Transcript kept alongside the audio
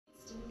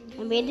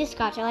I made this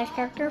gacha life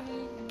character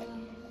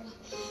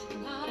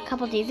a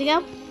couple days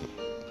ago.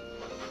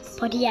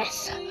 But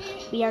yes,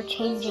 we are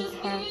changing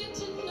her.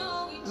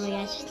 Oh my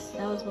gosh,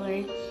 that was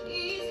blurry.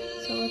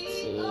 So let's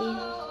see.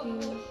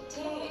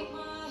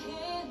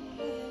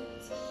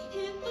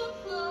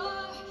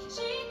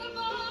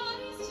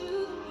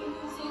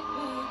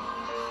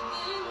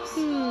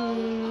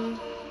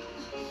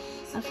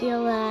 I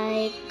feel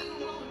like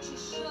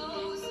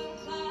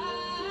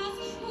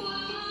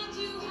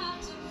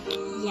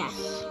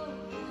yes.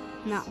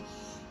 No.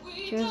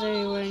 She was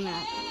already wearing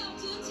that.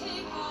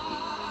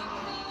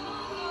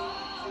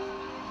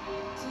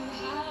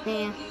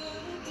 Yeah.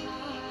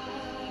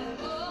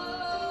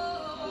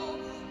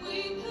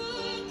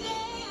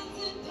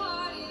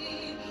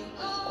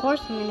 Of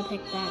course I'm gonna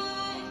pick that.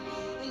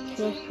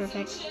 She looks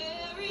perfect.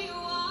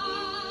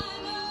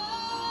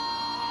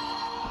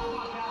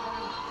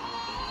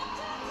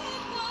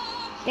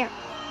 There.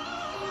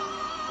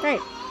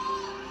 Great.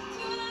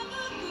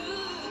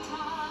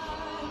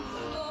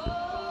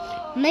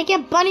 Make a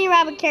bunny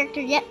rabbit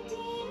character yet?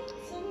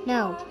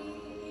 No.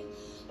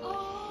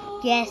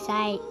 Yes,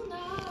 I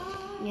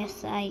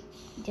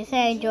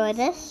enjoy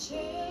this.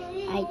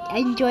 I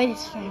enjoy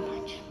this very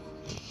much.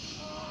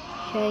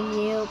 Showing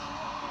you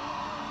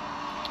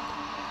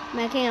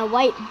making a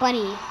white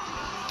bunny.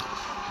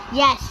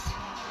 Yes,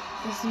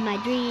 this is my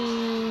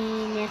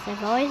dream. Yes,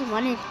 I've always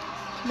wanted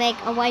to make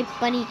a white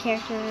bunny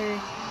character.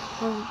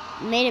 I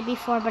made it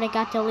before, but it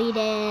got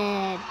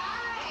deleted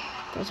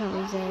for some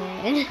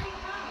reason.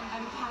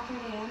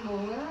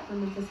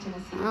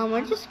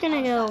 We're just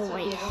gonna go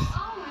white.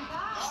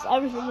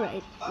 Everything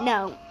right.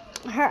 No,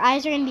 her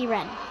eyes are gonna be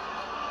red.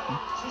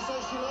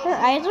 Her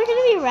eyes are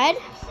gonna be red.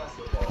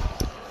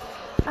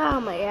 Oh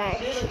my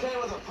gosh.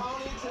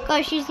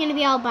 Gosh, she's gonna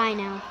be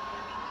albino.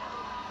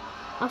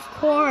 Of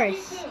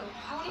course.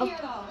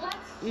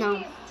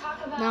 No.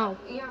 No.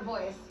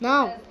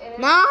 No.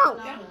 No.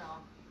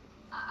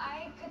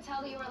 I could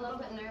tell that you were a little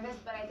bit nervous,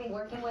 but I think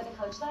working with a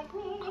coach like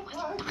me,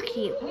 Fuck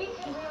you. we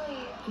can really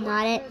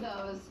Not it. through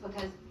those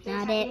because the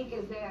Not technique it.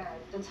 is there,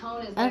 the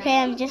tone is there. Okay,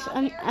 I'm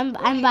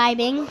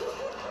vibing.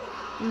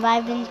 I'm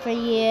vibing for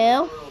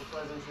you.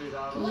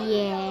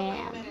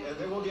 Yeah.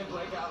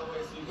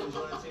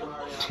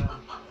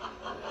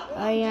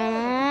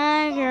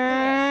 Ariana,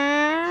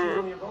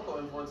 girl.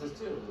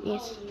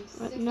 Yes.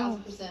 No.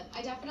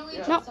 I definitely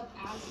No. dressed up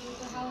as you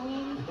for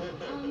Halloween.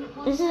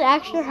 This is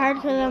actually hard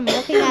because I'm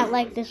looking at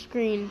like the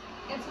screen.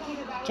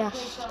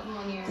 Just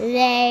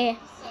the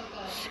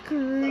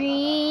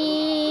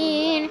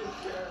screen.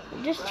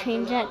 Just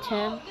change that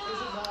to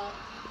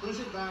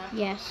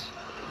yes.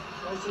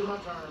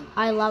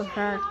 I love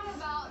her. It's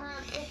not about her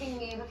picking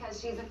me because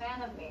she's a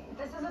fan of me.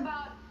 This is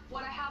about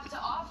what I have to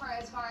offer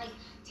as far as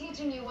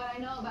teaching you what I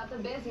know about the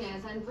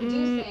business and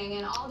producing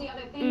and all the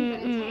other things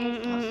that it takes.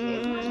 It's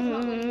not just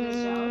about winning this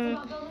show. It's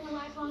about building a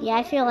lifelong Yeah,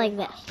 I feel like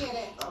this. Get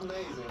it?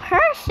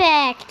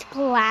 Perfect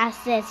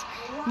glasses.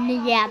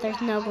 Yeah,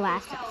 there's no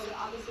glasses.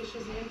 Obviously,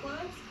 she's an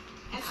influence.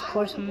 Of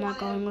course, I'm not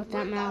going with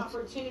that mouth.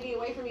 Opportunity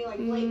away from you like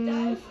Blake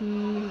does. I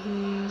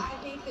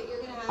think that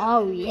you're gonna have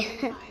Oh a yeah. great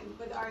time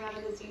with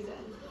Ariana this season.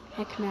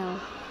 Heck no.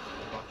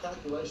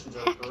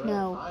 Heck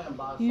no.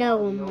 No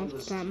one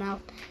wants that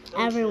mouth.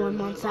 Everyone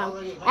wants that.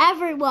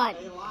 Everyone!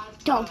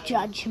 Don't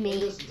judge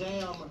me.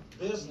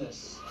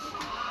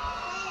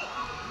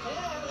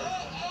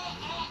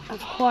 Of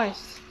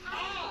course.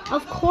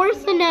 Of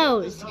course the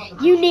nose.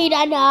 You need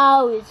a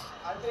nose.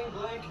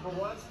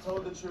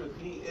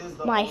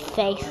 My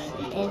face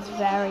is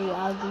very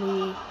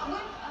ugly.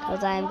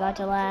 Because I am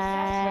gacha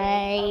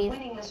life.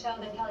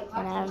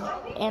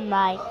 And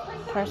my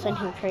person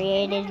who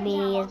created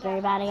me is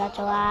very bad at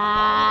gacha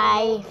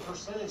life.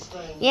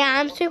 Yeah,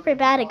 I'm super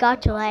bad at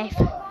gacha life.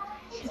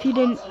 If you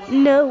didn't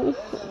know.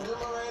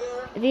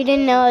 If you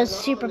didn't know, I was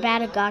super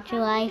bad at gacha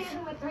life.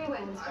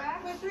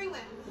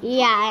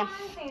 Yeah.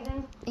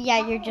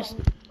 Yeah, you're just...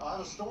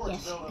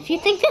 Yes. If you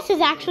think this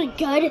is actually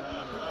good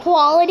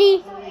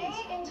quality,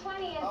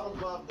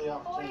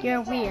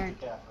 you're weird.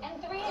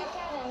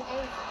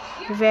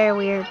 You're very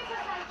weird. I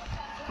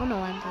don't know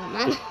why I'm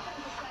doing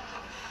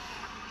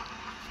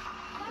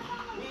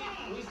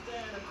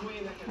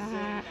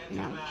that.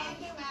 No.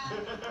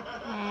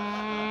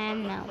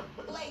 No.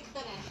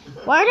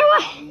 Where do I?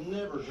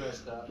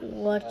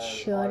 What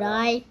should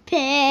I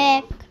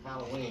pick?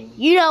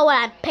 You know what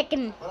I'm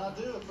picking. But I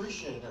do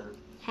appreciate her.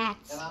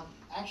 Hats. And I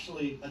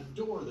actually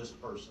adore this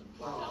person.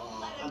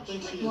 I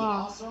think she's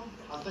awesome.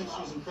 I think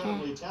she's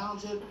incredibly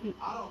talented.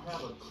 I don't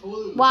have a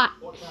clue what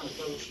kind of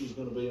coach she's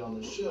going to be on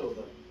this show,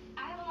 though. I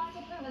have a lot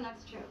to prove, and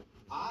that's true.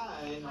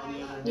 I, on the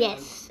other hand,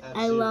 Yes, have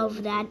I zero.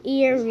 love that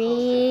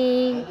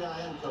earring. Maybe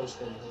I am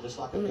coasting, just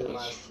like I did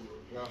last year.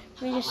 You know?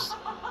 Let me just...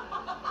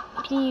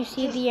 Can you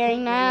see the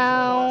earring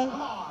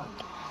now?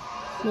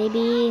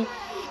 Maybe...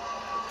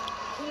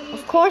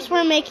 Of course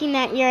we're making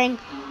that earring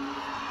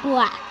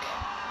black.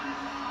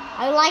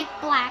 I like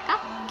black.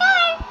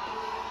 Okay.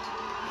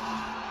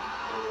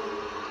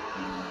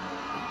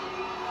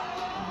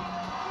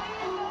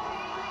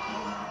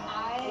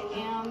 I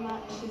am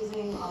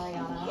choosing Ariana.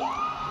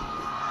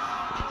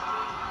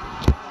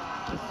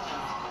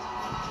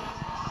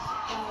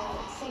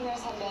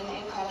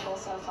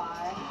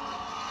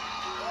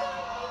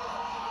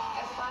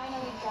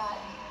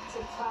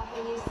 taught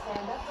me to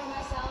stand up for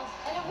myself,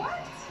 and it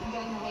worked. I'm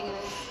getting the hang of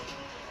this.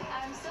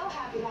 I'm so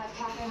happy to have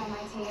Catherine on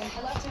my team.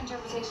 I loved her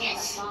interpretation of that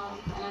song,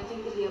 and I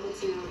think we'll be able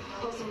to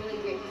pull some really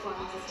great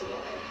performances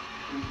together.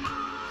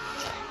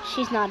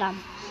 She's not done.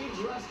 She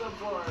dressed up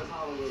for us,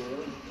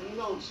 Halloween.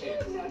 No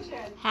chance. No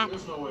chance.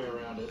 There's no way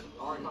around it.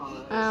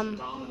 Arcana is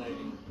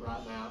dominating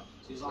right now.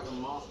 She's like a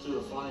moth to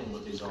a flame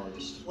with these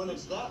artists. When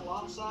it's that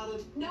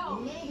lopsided, No.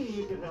 maybe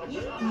you can help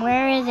her.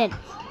 Where is it?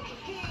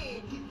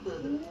 Hey,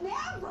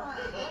 never.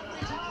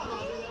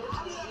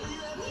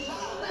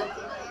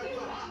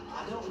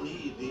 I don't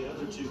need the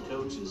other two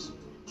coaches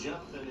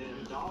jumping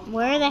in, dogging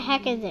Where the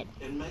heck is it?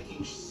 and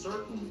making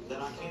certain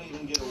that I can't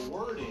even get a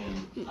word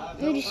in.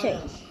 Let me see.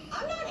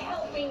 I'm not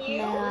helping you.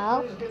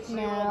 No,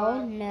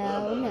 no,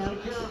 no, no.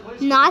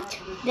 Not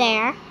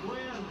there.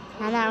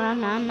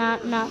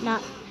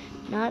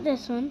 Not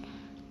this one.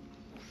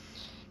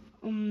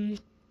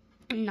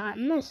 Not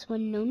in this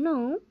one. No,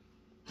 no.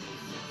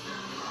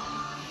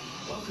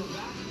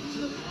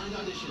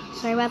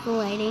 Sorry about the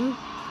lighting.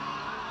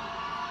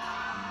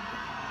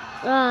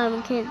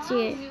 I can't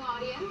see it. New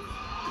audience.